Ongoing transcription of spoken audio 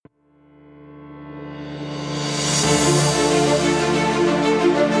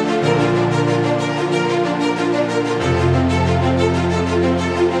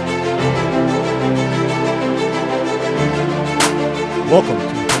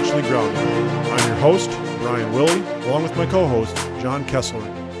Intentionally Grounded. I'm your host, Brian Willey, along with my co-host, John Kessler.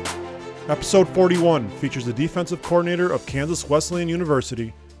 Episode 41 features the defensive coordinator of Kansas Wesleyan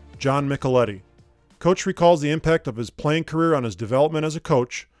University, John Micheletti. Coach recalls the impact of his playing career on his development as a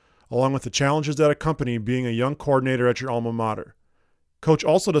coach, along with the challenges that accompany being a young coordinator at your alma mater. Coach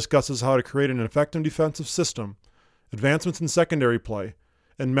also discusses how to create an effective defensive system, advancements in secondary play,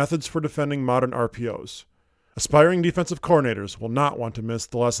 and methods for defending modern RPOs. Aspiring defensive coordinators will not want to miss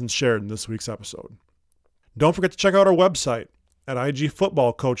the lessons shared in this week's episode. Don't forget to check out our website at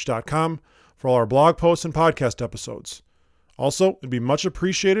igfootballcoach.com for all our blog posts and podcast episodes. Also, it'd be much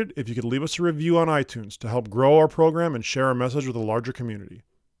appreciated if you could leave us a review on iTunes to help grow our program and share our message with a larger community.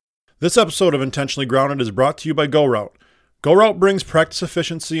 This episode of Intentionally Grounded is brought to you by GoRoute. GoRoute brings practice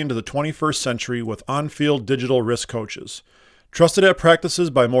efficiency into the 21st century with on-field digital risk coaches. Trusted at practices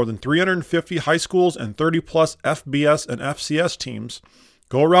by more than 350 high schools and 30-plus FBS and FCS teams,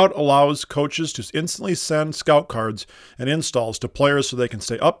 GoRoute allows coaches to instantly send scout cards and installs to players so they can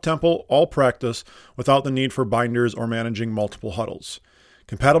stay up-tempo all practice without the need for binders or managing multiple huddles.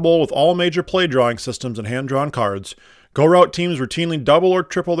 Compatible with all major play drawing systems and hand-drawn cards, GoRoute teams routinely double or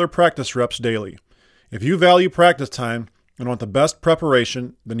triple their practice reps daily. If you value practice time and want the best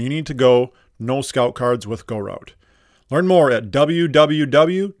preparation, then you need to go no scout cards with GoRoute. Learn more at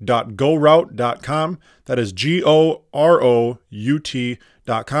www.goroute.com. That is GOROUT.com,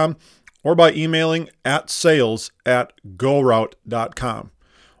 or by emailing at sales@goroute.com.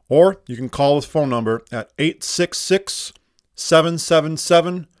 Or you can call this phone number at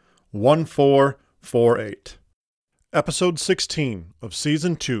 866-777-1448. Episode 16 of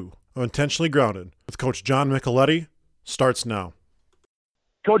Season 2 of Intentionally Grounded with Coach John Micheletti starts now.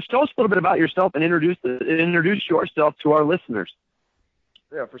 Coach, tell us a little bit about yourself and introduce yourself to our listeners.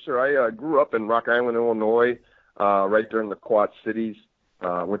 Yeah, for sure. I grew up in Rock Island, Illinois, right there in the Quad Cities.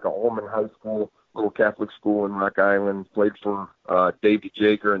 Went to Holman High School, little Catholic school in Rock Island. Played for Davey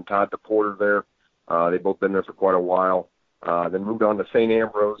Jager and Todd DePorter there. They've both been there for quite a while. Then moved on to St.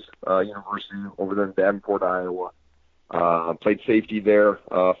 Ambrose University over there in Davenport, Iowa. Played safety there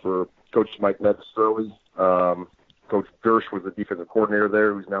for Coach Mike Metzgerly. Coach Gersh was the defensive coordinator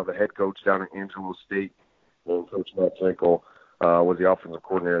there, who's now the head coach down at Angelo State. And Coach Matt Schenkel was the offensive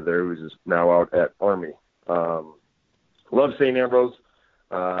coordinator there, who's now out at Army. Loved St. Ambrose.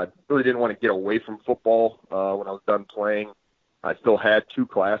 Really didn't want to get away from football when I was done playing. I still had 2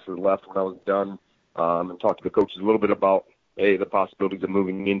 classes left when I was done, and talked to the coaches a little bit about the possibilities of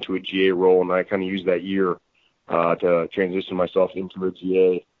moving into a GA role, and I kind of used that year to transition myself into a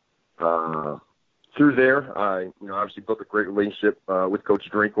GA. Through there, I obviously built a great relationship with Coach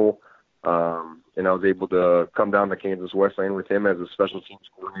Drinkle, and I was able to come down to Kansas Wesleyan with him as a special teams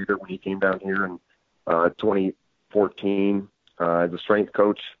coordinator when he came down here in 2014 as a strength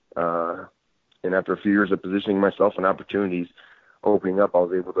coach. And after a few years of positioning myself and opportunities opening up, I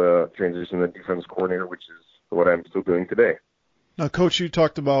was able to transition to defense coordinator, which is what I'm still doing today. Now, Coach, you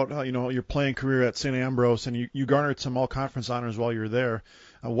talked about your playing career at St. Ambrose, and you garnered some all-conference honors while you were there.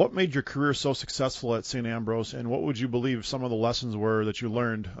 What made your career so successful at St. Ambrose, and what would you believe some of the lessons were that you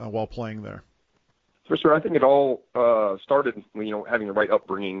learned while playing there? For sure, I think it all started, having the right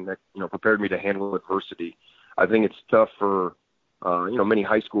upbringing that prepared me to handle adversity. I think it's tough for many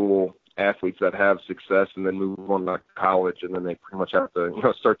high school athletes that have success and then move on to college, and then they pretty much have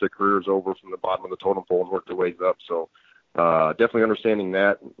to start their careers over from the bottom of the totem pole and work their ways up. So definitely understanding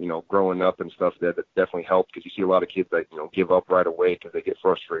that, growing up and stuff, that definitely helped, because you see a lot of kids that, give up right away because they get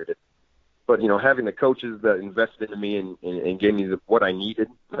frustrated. But, having the coaches that invested in me and gave me what I needed,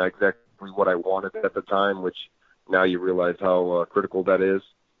 not exactly what I wanted at the time, which now you realize how critical that is.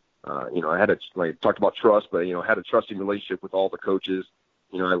 I had talked about trust, but, had a trusting relationship with all the coaches.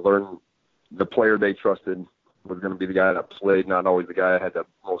 I learned the player they trusted was going to be the guy that played, not always the guy that had the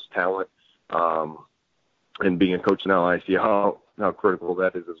most talent. And being a coach now, I see how critical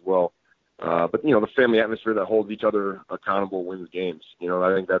that is as well. But, the family atmosphere that holds each other accountable wins games.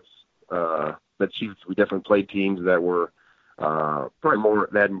 I think that's huge. We definitely played teams that were probably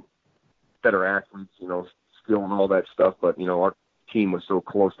that had better athletes, skill and all that stuff. But, our team was so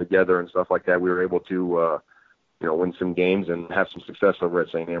close together and stuff like that, we were able to, win some games and have some success over at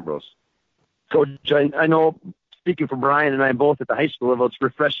St. Ambrose. Coach, I know, speaking for Brian and I both at the high school level, it's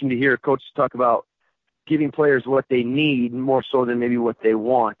refreshing to hear coaches talk about giving players what they need more so than maybe what they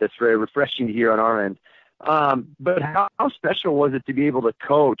want. That's very refreshing to hear on our end. But how special was it to be able to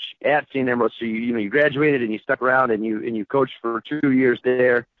coach at St. Ambrose? So you graduated and you stuck around and you coached for 2 years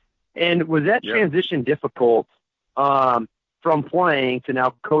there. And was that transition difficult from playing to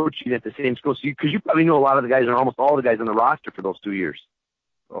now coaching at the same school? Because you probably know a lot of the guys, or almost all the guys on the roster for those 2 years.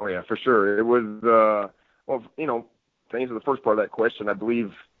 Oh yeah, for sure. It was, well, to answer the first part of that question, I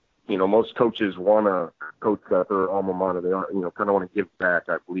believe, most coaches want to coach at their alma mater. They are, kind of want to give back.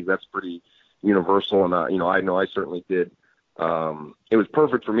 I believe that's pretty universal. And, I know I certainly did. It was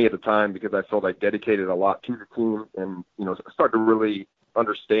perfect for me at the time because I felt I dedicated a lot to the team and, started to really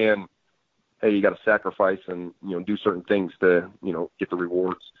understand, hey, you got to sacrifice and, do certain things to, get the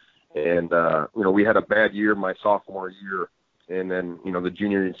rewards. And, we had a bad year my sophomore year. And then, the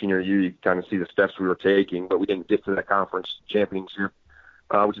junior and senior year, you kind of see the steps we were taking, but we didn't get to that conference championship,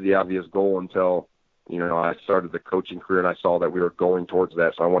 which is the obvious goal until, I started the coaching career and I saw that we were going towards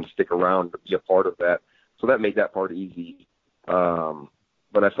that. So I wanted to stick around to be a part of that. So that made that part easy.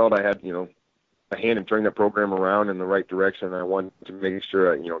 But I felt I had, a hand in turning that program around in the right direction. I wanted to make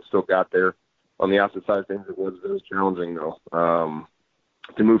sure, it still got there. On the opposite side of things, it was challenging, though.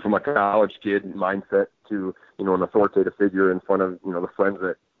 To move from a college kid mindset to, an authoritative figure in front of, the friends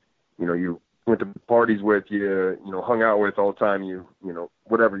that, you went to parties with, you hung out with all the time,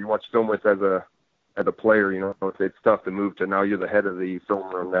 whatever you watch film with as a player, it's tough to move to now you're the head of the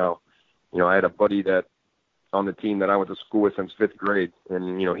film room now. I had a buddy that on the team that I went to school with since 5th grade,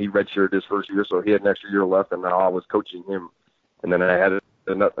 and, he redshirted his first year, so he had an extra year left, and now I was coaching him. And then I had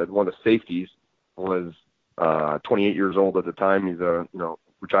one of the safeties was 28 years old at the time. He's a,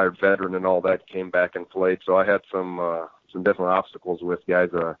 retired veteran and all that, came back and played. So I had some definite obstacles with guys,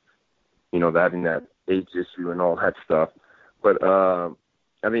 having that age issue and all that stuff. But I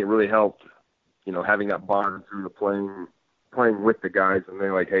think it really helped, having that bond through the playing with the guys, and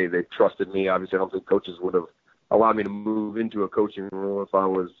they're like, hey, they trusted me. Obviously, I don't think coaches would have allowed me to move into a coaching role if I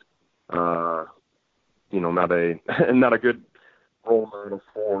was, not a good role model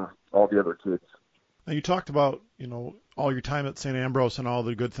for all the other kids. Now, you talked about, all your time at St. Ambrose and all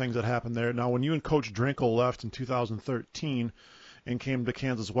the good things that happened there. Now, when you and Coach Drinkle left in 2013 and came to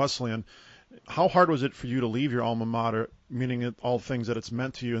Kansas Wesleyan, how hard was it for you to leave your alma mater, meaning all the things that it's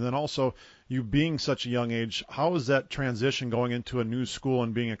meant to you? And then also, you being such a young age, how was that transition going into a new school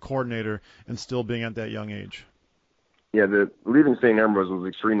and being a coordinator and still being at that young age? Yeah, leaving St. Ambrose was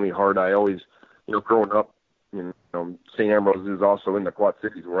extremely hard. I always, growing up, St. Ambrose is also in the Quad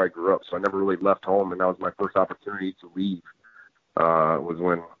Cities where I grew up, so I never really left home, and that was my first opportunity to leave, was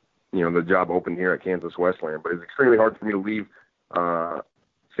when, the job opened here at Kansas Wesleyan. But it's extremely hard for me to leave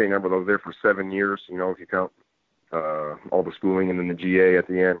St. Ambrose. I was there for 7 years, if you count all the schooling and then the GA at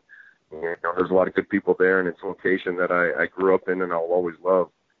the end. There's a lot of good people there, and it's a location that I grew up in and I'll always love.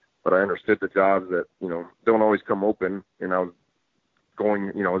 But I understood the jobs that, don't always come open, and I was I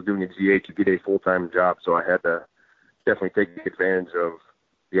was doing a GA to get a full-time job, so I had to definitely take advantage of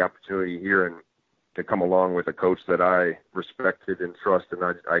the opportunity here and to come along with a coach that I respected and trusted,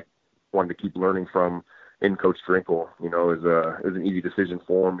 and I wanted to keep learning from in Coach Drinkle. It was an easy decision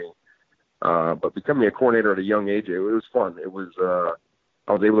for me. But becoming a coordinator at a young age, it was fun. It was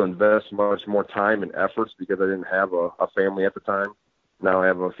I was able to invest much more time and efforts because I didn't have a family at the time. Now I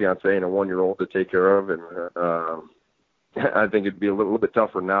have a fiance and a 1-year-old to take care of, and I think it'd be a little bit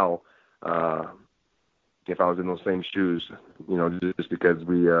tougher now if I was in those same shoes, just because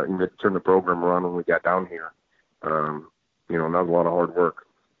we turned the program around when we got down here. And that was a lot of hard work.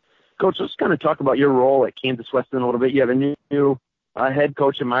 Coach, let's kind of talk about your role at Kansas Wesleyan a little bit. You have a new head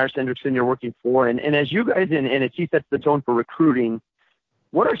coach in Myers Hendrickson you're working for, and as you guys, and he sets the tone for recruiting,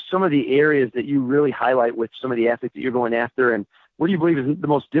 what are some of the areas that you really highlight with some of the athletes that you're going after, and what do you believe is the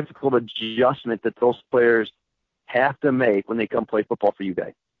most difficult adjustment that those players have to make when they come play football for you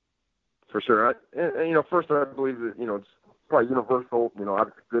guys? For sure. First I believe that, it's probably universal,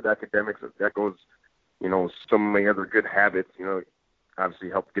 obviously good academics, that goes, so many other good habits, obviously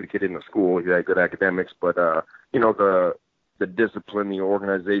help get a kid into school, good academics, but, the discipline, the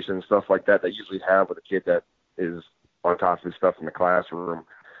organization, stuff like that usually have with a kid that is on top of his stuff in the classroom.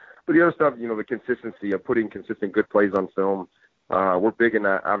 But the other stuff, the consistency of putting consistent good plays on film. We're big in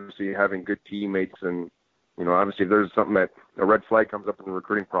that, obviously, having good teammates. And, obviously, if there's something that a red flag comes up in the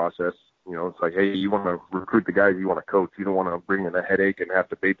recruiting process, it's like, hey, you want to recruit the guys you want to coach. You don't want to bring in a headache and have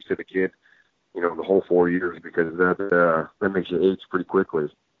to babysit a kid, the whole 4 years, because that makes you age pretty quickly.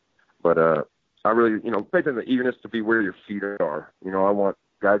 But I really, based on the eagerness to be where your feet are. I want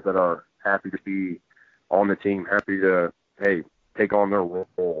guys that are happy to be on the team, happy to, hey, take on their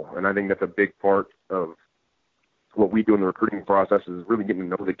role. And I think that's a big part of what we do in the recruiting process is really getting to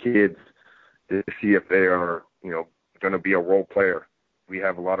know the kids to see if they are, going to be a role player. We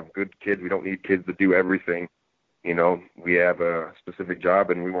have a lot of good kids. We don't need kids to do everything. We have a specific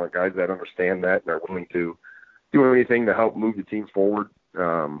job, and we want guys that understand that and are willing to do anything to help move the team forward.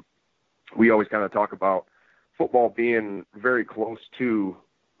 We always kind of talk about football being very close to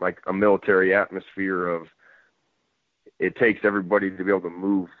like a military atmosphere of it takes everybody to be able to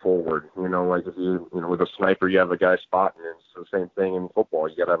move forward. Like if with a sniper, you have a guy spotting, and it's the same thing in football.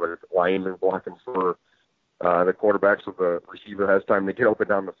 You got to have a lineman blocking for the quarterback so the receiver has time to get up and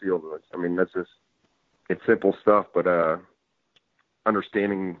down the field. It's simple stuff, but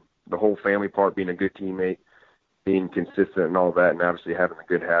understanding the whole family part, being a good teammate, being consistent and all that, and obviously having the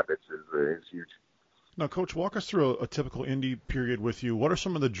good habits is huge. Now, Coach, walk us through a typical Indy period with you. What are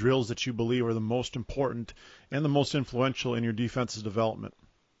some of the drills that you believe are the most important and the most influential in your defense's development?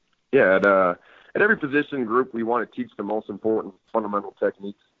 Yeah, at every position group, we want to teach the most important fundamental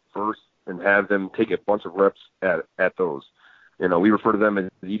techniques first and have them take a bunch of reps at those. We refer to them as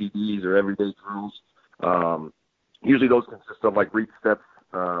EDDs or everyday drills. Usually those consist of like reach steps.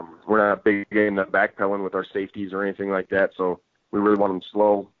 We're not big in the backpedaling with our safeties or anything like that, so we really want them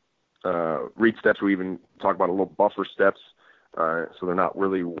slow. Read steps, we even talk about a little buffer steps, so they're not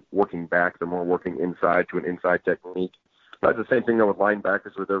really working back, they're more working inside to an inside technique. That's the same thing though with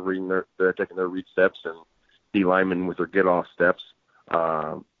linebackers, where they're taking their read steps, and D linemen with their get off steps.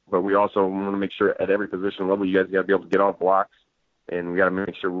 But we also want to make sure at every position level, you guys got to be able to get off blocks, and we got to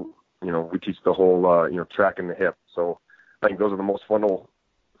make sure we teach the whole tracking the hip. So I think those are the most fundamental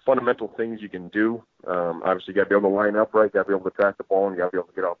things you can do. Obviously, you got to be able to line up right, you got to be able to track the ball, and you got to be able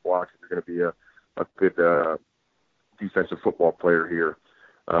to get off blocks if you're going to be a good defensive football player here.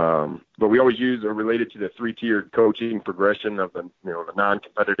 But we always use or related to the 3-tiered coaching progression of the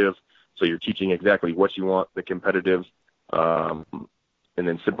non-competitive. So you're teaching exactly what you want, the competitive, and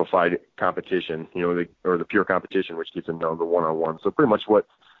then simplified competition, or the pure competition, which gets into the one-on-one. So pretty much what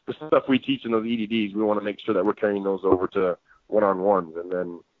the stuff we teach in those EDDs, we want to make sure that we're carrying those over to one-on-ones, and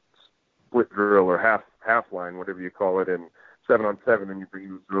then split drill or half line, whatever you call it, and 7-on-7, and you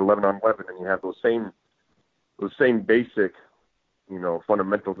bring 11-on-11, and you have those same basic,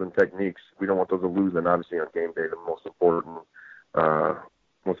 fundamentals and techniques. We don't want those to lose, and obviously on game day, the most important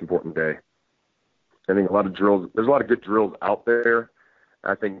day. I think a lot of drills. There's a lot of good drills out there.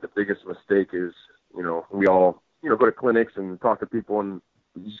 I think the biggest mistake is, we all, go to clinics and talk to people, and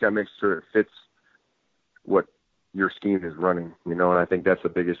you just got to make sure it fits what your scheme is running, and I think that's the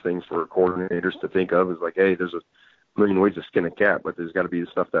biggest thing for coordinators to think of is like, hey, there's a million ways to skin a cat, but there's got to be the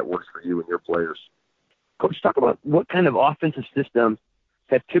stuff that works for you and your players. Coach, talk about what kind of offensive system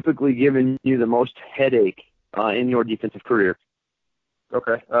have typically given you the most headache in your defensive career?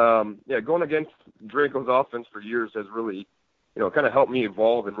 Okay. Going against Draco's offense for years has really, kind of helped me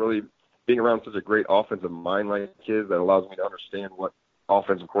evolve, and really being around such a great offensive mind like his that allows me to understand what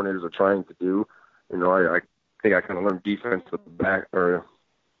offensive coordinators are trying to do. I think I kind of learned defense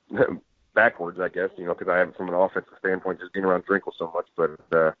backwards, I guess, because I have it from an offensive standpoint, just being around Drinkle so much. But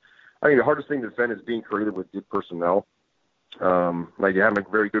I think the hardest thing to defend is being creative with good personnel. Like you have a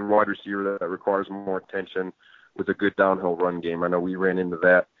very good wide receiver that requires more attention with a good downhill run game. I know we ran into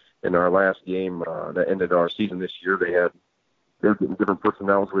that in our last game that ended our season this year. They're getting different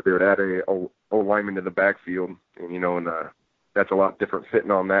personnels where they would add a lineman to the backfield, and that's a lot different fitting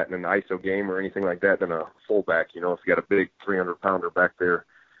on that in an ISO game or anything like that than a fullback. If you got a big 300-pounder back there,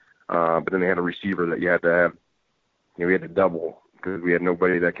 but then they had a receiver that you had to have. We had to double because we had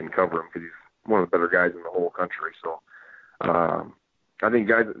nobody that can cover him because he's one of the better guys in the whole country. So I think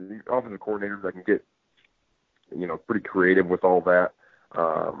guys, offensive coordinators that can get, pretty creative with all that,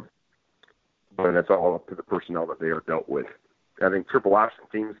 but that's all up to the personnel that they are dealt with. I think triple option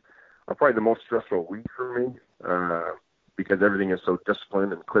teams are probably the most stressful week for me because everything is so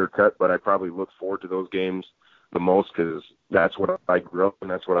disciplined and clear cut, but I probably look forward to those games the most because that's what I grew up and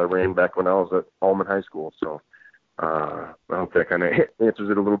that's what I ran back when I was at Allman High School. So I hope that kind of answers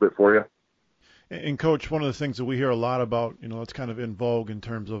it a little bit for you. And, Coach, one of the things that we hear a lot about, it's kind of in vogue in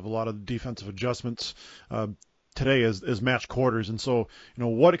terms of a lot of defensive adjustments today is match quarters. And so,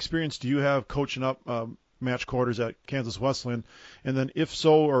 what experience do you have coaching up match quarters at Kansas Wesleyan? And then if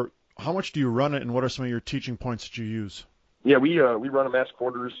so, or how much do you run it, and what are some of your teaching points that you use? Yeah, we run a match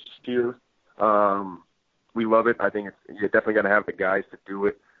quarters here. We love it. I think you're definitely going to have the guys to do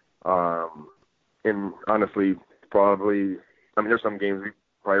it. And honestly, there's some games we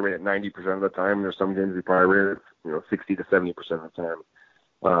probably run at 90% of the time. There's some games we probably run at 60 to 70% of the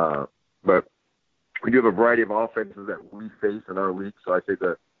time. But we do have a variety of offenses that we face in our league. So I think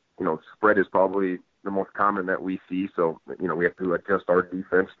that spread is probably the most common that we see. So we have to adjust our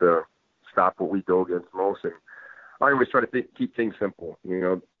defense to stop what we go against most. And I always try to keep things simple.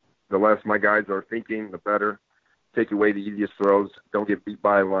 The less my guys are thinking, the better. Take away the easiest throws. Don't get beat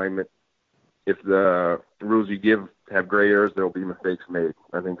by alignment. If the rules you give have gray areas, there will be mistakes made.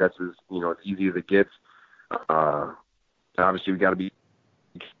 I think that's as easy as it gets. Obviously, we got to be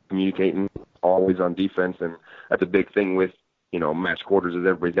communicating always on defense, and that's a big thing with, match quarters, is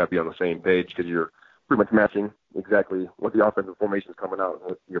everybody's got to be on the same page, because you're pretty much matching exactly what the offensive formation is coming out,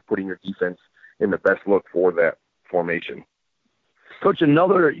 and you're putting your defense in the best look for that formation. Coach,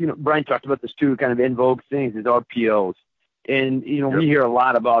 another, Brian talked about this too, kind of in vogue things is RPOs. And, we hear a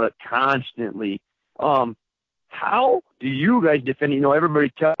lot about it constantly. How do you guys defend?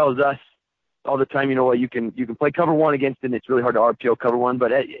 Everybody tells us all the time, you can play cover one against it, and it's really hard to RPO cover one.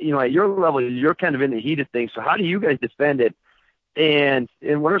 But, at your level, you're kind of in the heat of things. So how do you guys defend it? And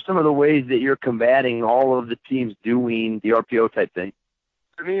what are some of the ways that you're combating all of the teams doing the RPO type thing?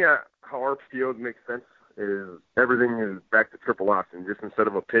 To me, how RPOs make sense is everything is back to triple option. Just instead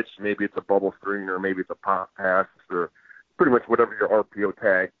of a pitch, maybe it's a bubble screen, or maybe it's a pop pass, or pretty much whatever your RPO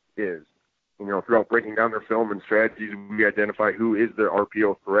tag is. Throughout breaking down their film and strategies, we identify who is their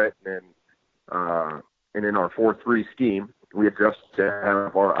RPO threat, and in our 4-3 scheme, we adjust to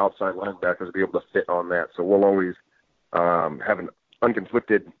have our outside linebackers be able to fit on that. So we'll always have an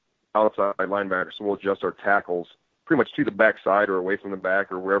unconflicted outside linebacker, so we'll adjust our tackles pretty much to the backside or away from the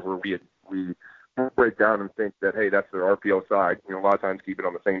back, or wherever we break down and think that, hey, that's their RPO side. A lot of times keep it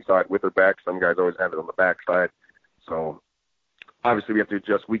on the same side with their back. Some guys always have it on the back side. So obviously we have to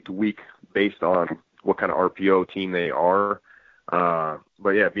adjust week to week based on what kind of RPO team they are.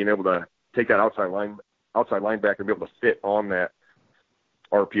 But yeah, being able to take that outside linebacker and be able to fit on that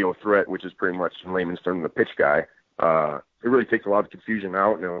RPO threat, which is pretty much in layman's terms the pitch guy, it really takes a lot of confusion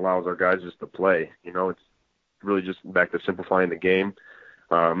out, and it allows our guys just to play. It's really just back to simplifying the game.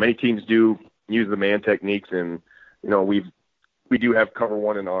 Many teams do use the man techniques, and we do have cover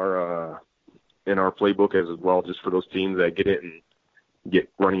one in our playbook as well, just for those teams that get it and get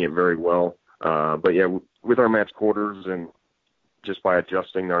running it very well. But yeah, with our match quarters and just by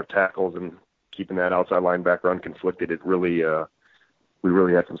adjusting our tackles and keeping that outside linebacker unconflicted, we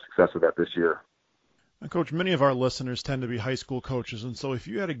really had some success with that this year. And Coach, many of our listeners tend to be high school coaches, and so if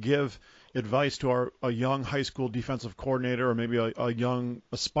you had to give advice to a young high school defensive coordinator, or maybe a young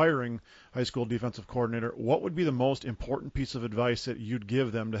aspiring high school defensive coordinator, what would be the most important piece of advice that you'd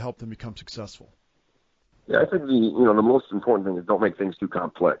give them to help them become successful? Yeah, I think the most important thing is don't make things too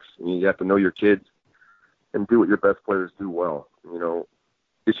complex. You have to know your kids and do what your best players do well.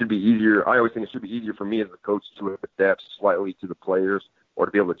 It should be easier. I always think it should be easier for me as a coach to adapt slightly to the players, or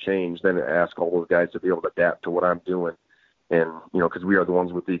to be able to change, than to ask all those guys to be able to adapt to what I'm doing. And, because we are the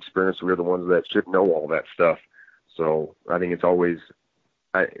ones with the experience, we are the ones that should know all that stuff. So I think it's always,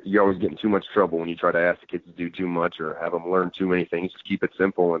 you always get in too much trouble when you try to ask the kids to do too much or have them learn too many things. Just keep it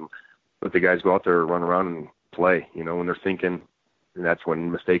simple and let the guys go out there and run around and play, when they're thinking, and that's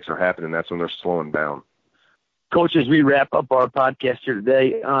when mistakes are happening. That's when they're slowing down. Coach, as we wrap up our podcast here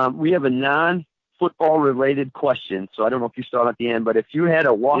today, we have a non-football related question. So I don't know if you saw it at the end, but if you had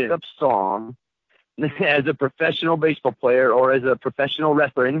a walk-up song as a professional baseball player or as a professional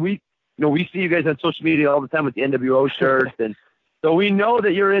wrestler, and we see you guys on social media all the time with the NWO shirts, and so we know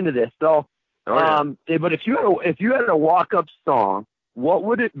that you're into this. So, but if you had a walk-up song, what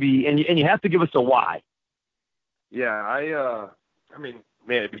would it be? And you have to give us a why. Yeah, I mean,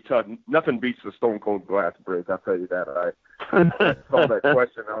 man, it'd be tough. Nothing beats the Stone Cold Glass Break. I'll tell you that. I saw that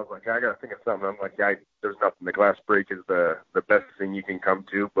question. I was like, I got to think of something. I'm like, there's nothing. The glass break is the best thing you can come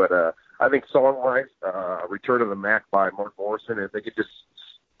to. But I think song-wise, Return of the Mac by Mark Morrison, if they could just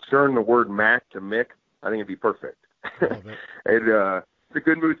turn the word Mac to Mick, I think it'd be perfect. It's a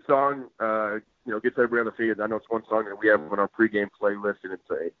good mood song. Gets everybody on the feet. I know it's one song that we have on our pregame playlist, and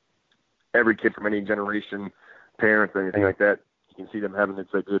it's every kid from any generation, parents, anything like that, you can see them having,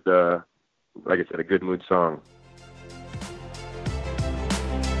 it's a good, like I said, a good mood song.